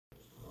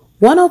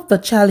One of the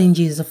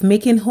challenges of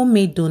making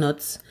homemade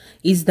donuts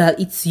is that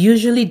it's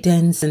usually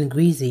dense and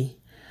greasy.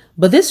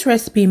 But this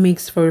recipe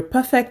makes for a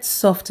perfect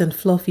soft and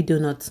fluffy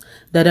donuts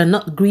that are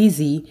not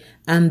greasy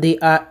and they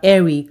are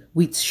airy.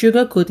 With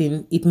sugar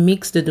coating, it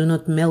makes the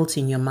donut melt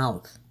in your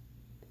mouth.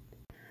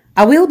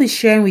 I will be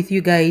sharing with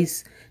you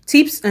guys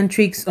tips and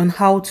tricks on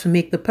how to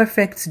make the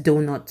perfect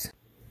donut.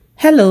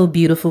 Hello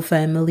beautiful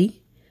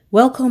family,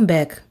 welcome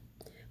back.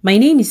 My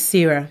name is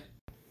Sarah.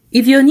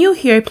 If you're new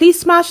here,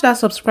 please smash that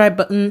subscribe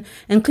button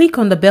and click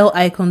on the bell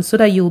icon so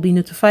that you'll be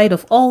notified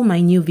of all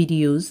my new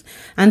videos.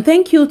 And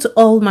thank you to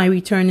all my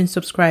returning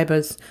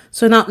subscribers.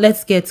 So now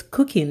let's get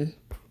cooking.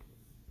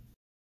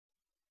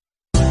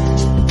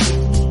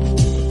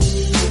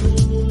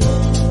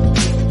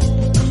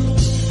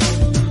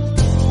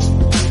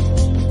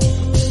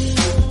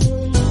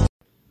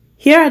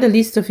 Here are the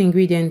list of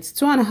ingredients: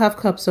 2.5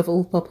 cups of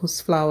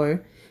all-purpose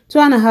flour,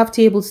 2.5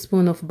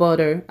 tablespoons of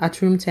butter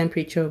at room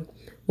temperature,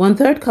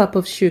 1/3 cup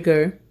of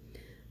sugar,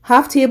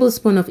 half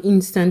tablespoon of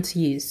instant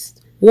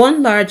yeast,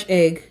 1 large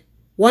egg,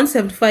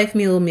 175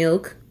 ml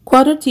milk,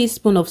 1/4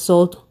 teaspoon of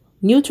salt,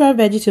 neutral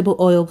vegetable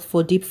oil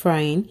for deep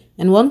frying,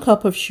 and 1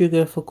 cup of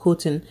sugar for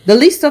coating. The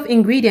list of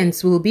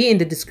ingredients will be in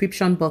the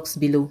description box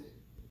below.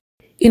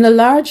 In a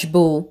large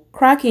bowl,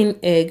 crack in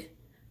egg,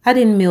 add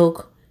in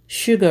milk,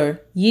 sugar,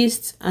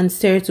 yeast, and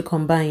stir to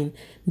combine.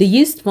 The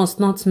yeast must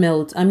not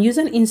melt. I'm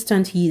using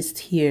instant yeast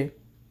here.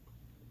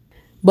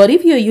 But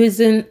if you're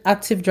using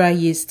active dry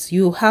yeast,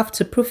 you'll have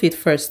to proof it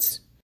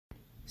first.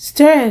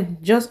 Stir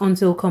just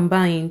until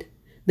combined.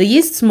 The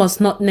yeast must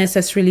not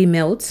necessarily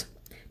melt.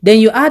 Then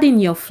you add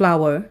in your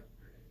flour,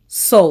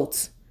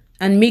 salt,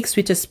 and mix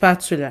with a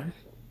spatula.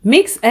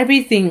 Mix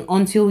everything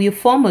until you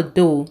form a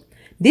dough.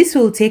 This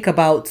will take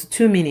about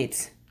 2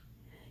 minutes.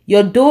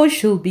 Your dough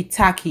should be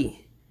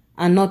tacky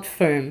and not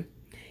firm.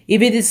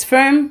 If it is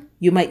firm,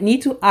 you might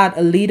need to add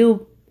a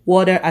little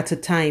water at a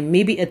time,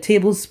 maybe a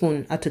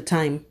tablespoon at a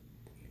time,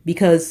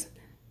 because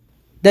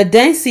the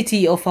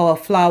density of our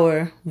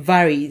flour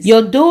varies.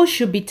 Your dough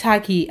should be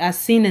tacky as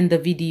seen in the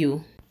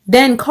video.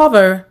 Then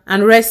cover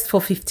and rest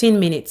for 15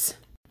 minutes.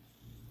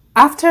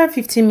 After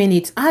 15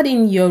 minutes, add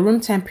in your room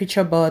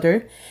temperature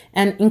butter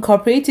and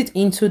incorporate it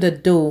into the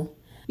dough.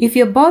 If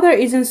your butter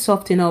isn't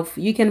soft enough,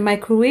 you can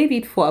microwave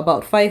it for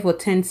about 5 or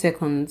 10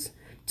 seconds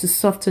to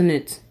soften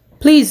it.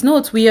 Please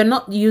note, we are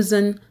not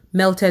using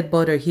melted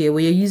butter here,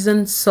 we are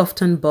using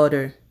softened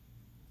butter.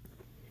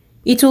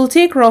 It will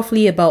take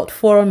roughly about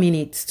 4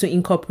 minutes to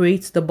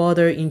incorporate the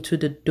butter into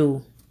the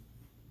dough.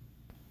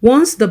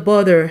 Once the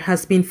butter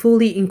has been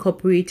fully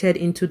incorporated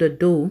into the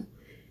dough,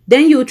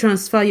 then you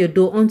transfer your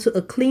dough onto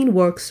a clean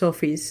work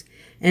surface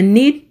and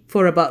knead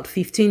for about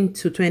 15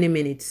 to 20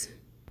 minutes.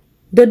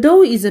 The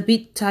dough is a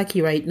bit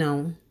tacky right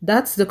now.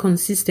 That's the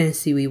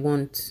consistency we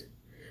want.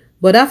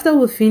 But after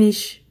we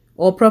finish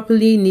or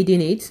properly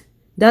kneading it,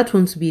 that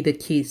won't be the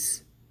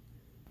case.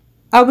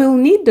 I will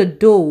knead the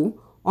dough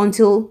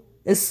until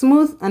a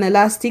smooth and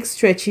elastic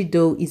stretchy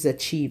dough is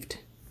achieved.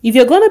 If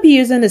you're going to be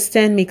using a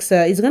stand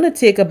mixer, it's going to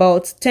take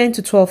about 10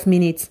 to 12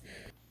 minutes.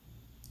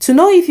 To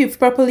know if you've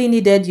properly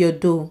kneaded your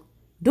dough,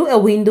 do a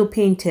window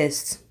pane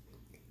test.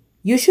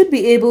 You should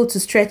be able to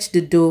stretch the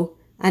dough,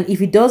 and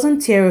if it doesn't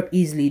tear up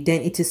easily,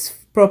 then it is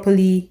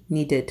properly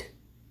kneaded.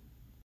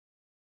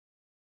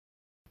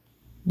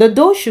 The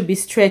dough should be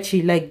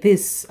stretchy like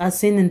this as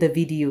seen in the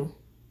video.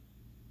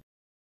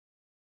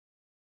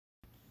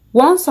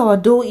 Once our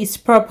dough is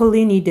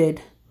properly kneaded,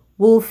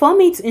 we'll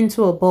form it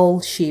into a ball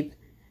shape,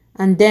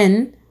 and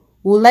then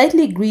we'll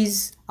lightly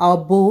grease our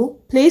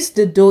bowl, place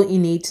the dough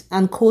in it,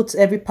 and coat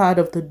every part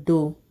of the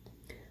dough.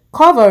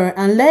 Cover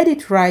and let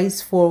it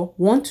rise for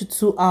 1 to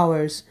 2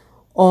 hours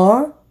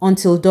or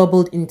until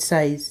doubled in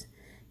size.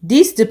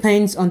 This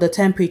depends on the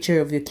temperature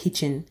of your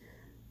kitchen.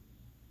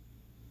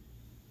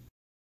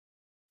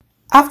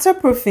 After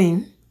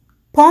proofing,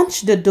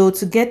 punch the dough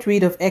to get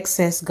rid of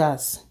excess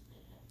gas.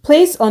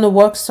 Place on a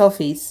work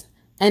surface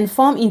and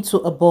form into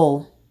a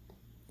ball.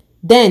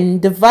 Then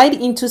divide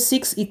into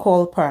 6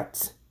 equal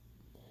parts.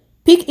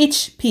 Pick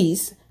each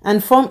piece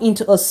and form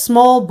into a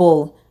small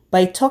ball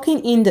by tucking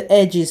in the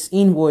edges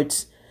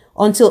inwards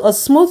until a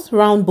smooth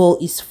round ball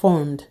is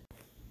formed.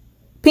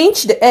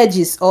 Pinch the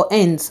edges or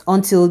ends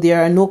until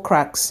there are no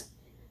cracks.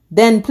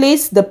 Then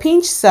place the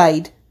pinch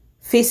side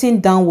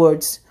facing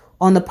downwards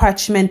on a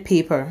parchment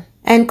paper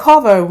and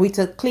cover with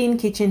a clean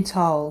kitchen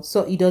towel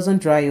so it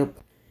doesn't dry up.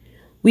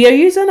 We are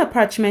using a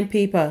parchment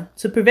paper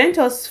to prevent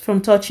us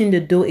from touching the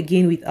dough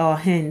again with our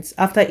hands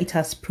after it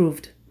has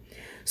proofed.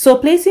 So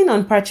placing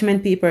on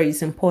parchment paper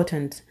is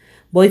important.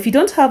 But if you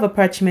don't have a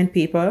parchment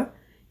paper,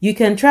 you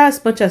can try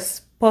as much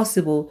as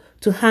possible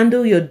to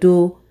handle your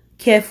dough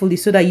carefully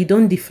so that you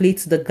don't deflate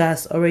the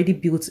gas already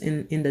built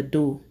in the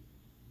dough.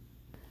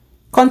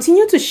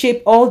 Continue to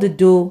shape all the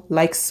dough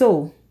like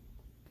so.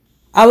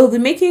 I will be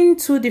making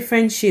 2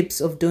 different shapes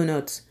of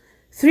donuts.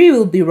 3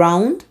 will be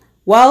round,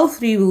 while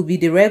 3 will be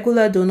the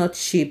regular donut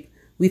shape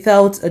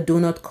without a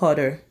donut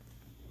cutter.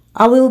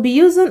 I will be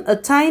using a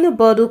tiny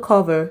bottle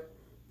cover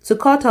to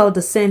cut out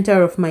the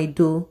center of my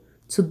dough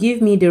to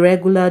give me the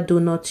regular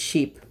donut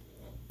shape.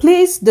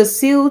 Place the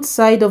sealed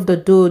side of the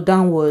dough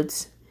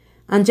downwards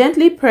and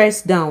gently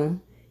press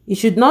down. It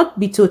should not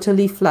be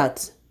totally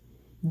flat.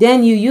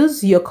 Then you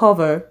use your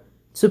cover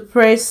to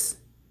press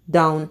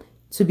down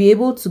to be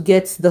able to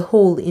get the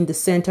hole in the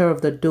center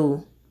of the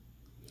dough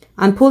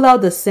and pull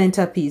out the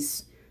center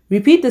piece.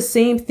 Repeat the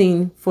same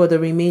thing for the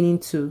remaining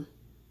two.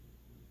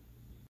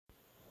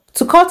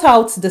 To cut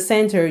out the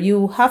center,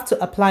 you have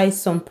to apply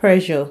some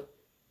pressure.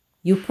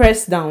 You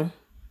press down.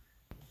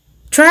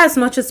 Try as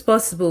much as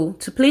possible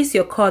to place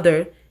your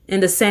cutter in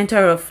the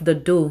center of the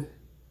dough.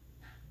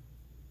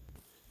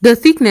 The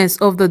thickness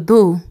of the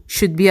dough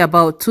should be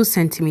about 2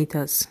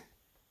 centimeters.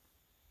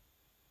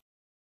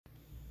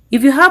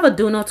 If you have a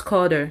donut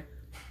cutter,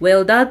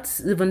 well,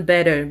 that's even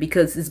better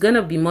because it's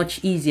gonna be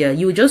much easier.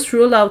 You just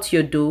roll out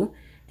your dough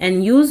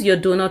and use your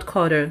donut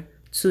cutter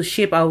to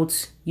shape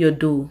out your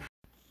dough.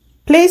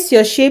 Place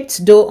your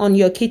shaped dough on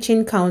your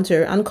kitchen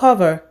counter and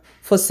cover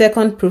for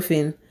second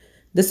proofing.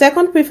 The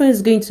second proofing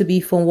is going to be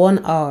for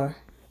 1 hour.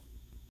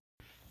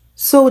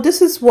 So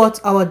this is what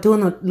our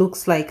donut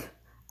looks like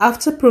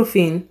after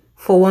proofing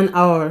for 1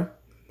 hour.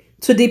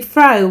 To deep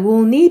fry,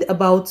 we'll need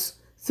about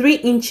 3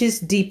 inches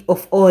deep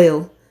of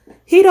oil.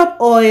 Heat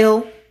up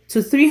oil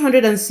to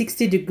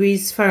 360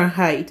 degrees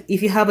Fahrenheit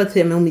if you have a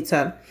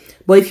thermometer.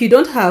 But if you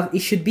don't have, it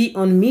should be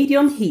on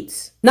medium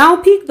heat. Now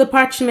pick the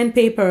parchment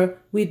paper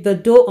with the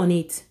dough on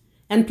it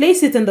and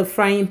place it in the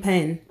frying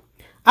pan.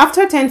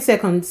 After 10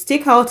 seconds,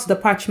 take out the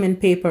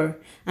parchment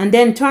paper and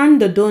then turn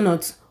the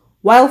donut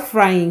while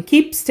frying.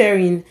 Keep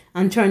stirring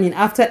and turning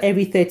after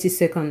every 30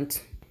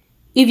 seconds.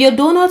 If your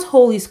donut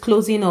hole is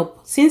closing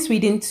up, since we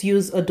didn't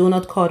use a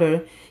donut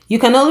cutter, you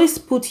can always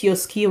put your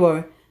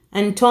skewer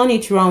and turn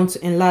it round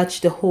to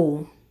enlarge the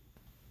hole.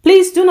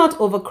 Please do not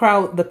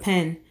overcrowd the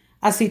pan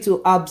as it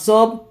will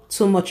absorb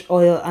too much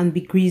oil and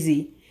be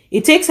greasy.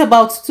 It takes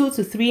about 2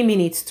 to 3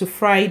 minutes to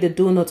fry the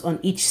donut on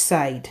each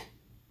side.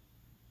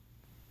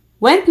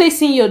 When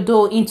placing your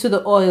dough into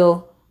the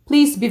oil,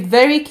 please be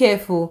very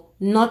careful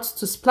not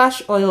to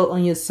splash oil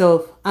on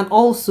yourself, and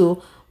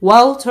also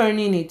while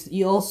turning it,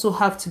 you also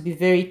have to be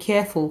very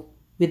careful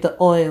with the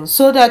oil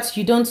so that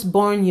you don't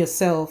burn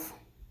yourself.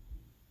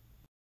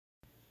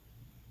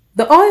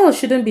 The oil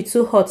shouldn't be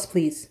too hot,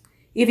 please.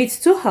 If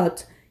it's too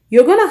hot,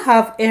 you're gonna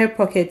have air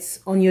pockets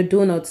on your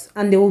donuts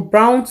and they will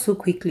brown too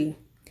quickly.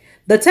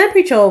 The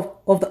temperature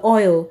of the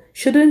oil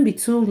shouldn't be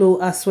too low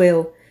as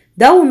well.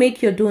 That will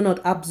make your donut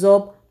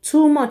absorb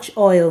too much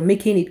oil,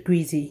 making it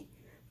greasy.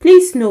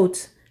 Please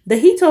note, the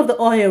heat of the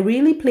oil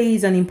really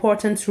plays an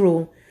important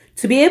role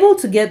to be able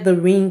to get the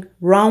ring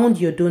round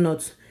your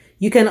donut.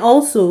 You can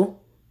also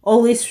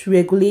always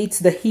regulate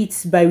the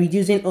heat by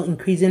reducing or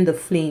increasing the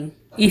flame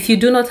if you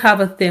do not have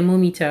a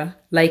thermometer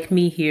like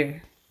me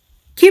here.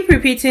 Keep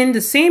repeating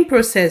the same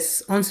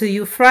process until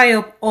you fry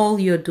up all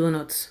your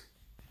donuts.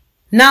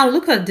 Now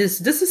look at this.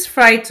 This is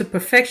fried to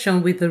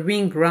perfection with the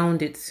ring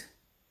round it.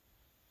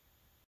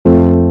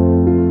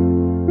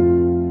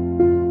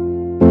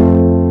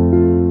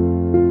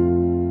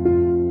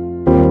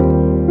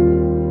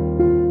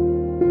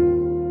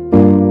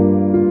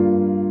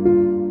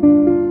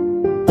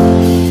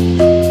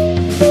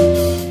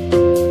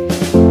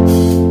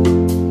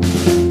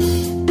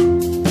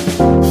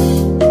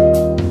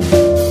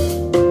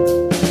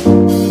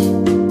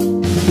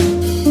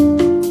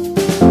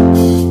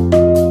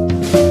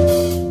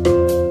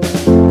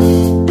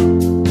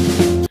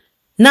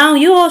 Now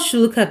you all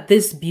should look at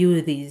these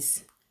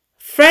beauties.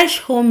 Fresh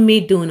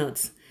homemade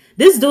donuts.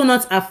 These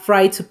donuts are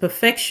fried to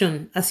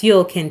perfection, as you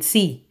all can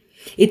see.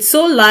 It's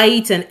so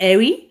light and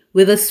airy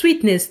with a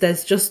sweetness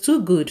that's just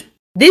too good.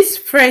 These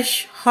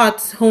fresh,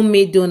 hot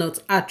homemade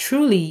donuts are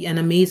truly an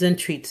amazing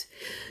treat.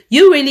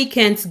 You really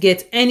can't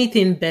get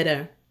anything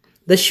better.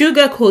 The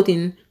sugar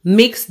coating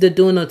makes the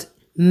donut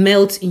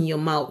melt in your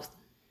mouth.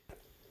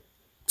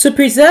 To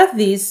preserve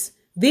these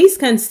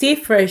can stay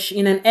fresh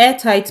in an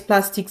airtight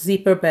plastic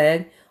zipper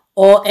bag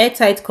or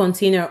airtight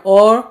container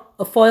or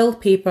a foil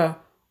paper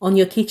on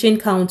your kitchen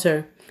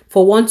counter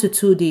for 1 to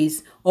 2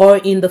 days or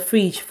in the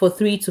fridge for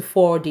 3 to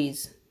 4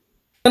 days.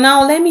 So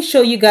now let me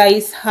show you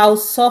guys how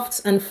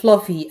soft and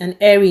fluffy and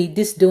airy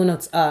these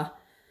donuts are.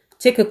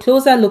 Take a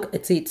closer look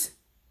at it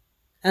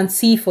and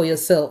see for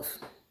yourself.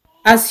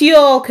 As you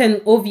all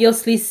can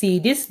obviously see,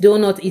 this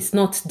donut is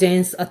not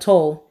dense at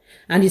all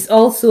and is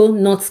also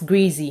not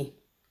greasy.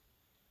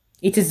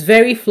 It is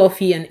very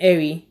fluffy and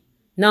airy.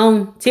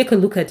 Now take a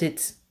look at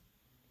it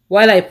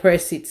while I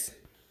press it.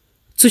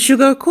 To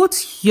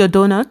sugarcoat your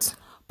donut,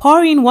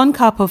 pour in 1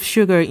 cup of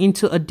sugar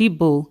into a deep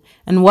bowl,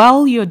 and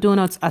while your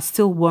donuts are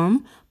still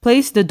warm,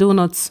 place the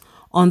donuts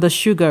on the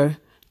sugar.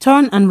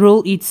 Turn and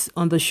roll it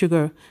on the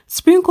sugar.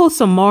 Sprinkle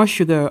some more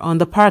sugar on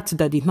the part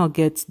that did not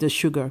get the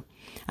sugar.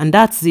 And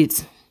that's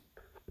it.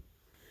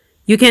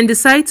 You can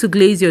decide to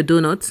glaze your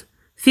donut,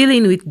 fill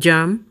in with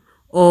jam,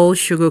 or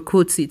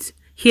sugarcoat it.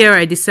 Here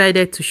I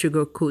decided to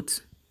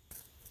sugarcoat.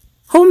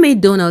 Homemade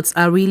donuts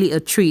are really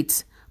a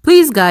treat.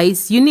 Please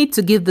guys, you need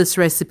to give this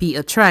recipe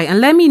a try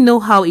and let me know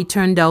how it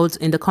turned out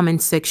in the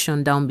comment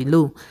section down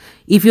below.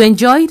 If you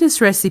enjoyed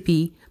this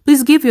recipe,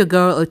 please give your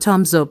girl a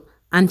thumbs up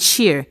and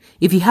share.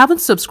 If you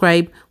haven't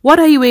subscribed, what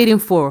are you waiting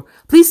for?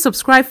 Please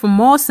subscribe for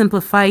more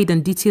simplified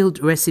and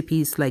detailed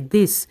recipes like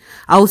this.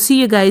 I'll see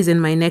you guys in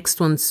my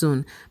next one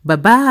soon. Bye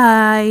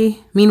bye.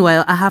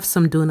 Meanwhile, I have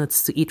some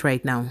donuts to eat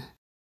right now.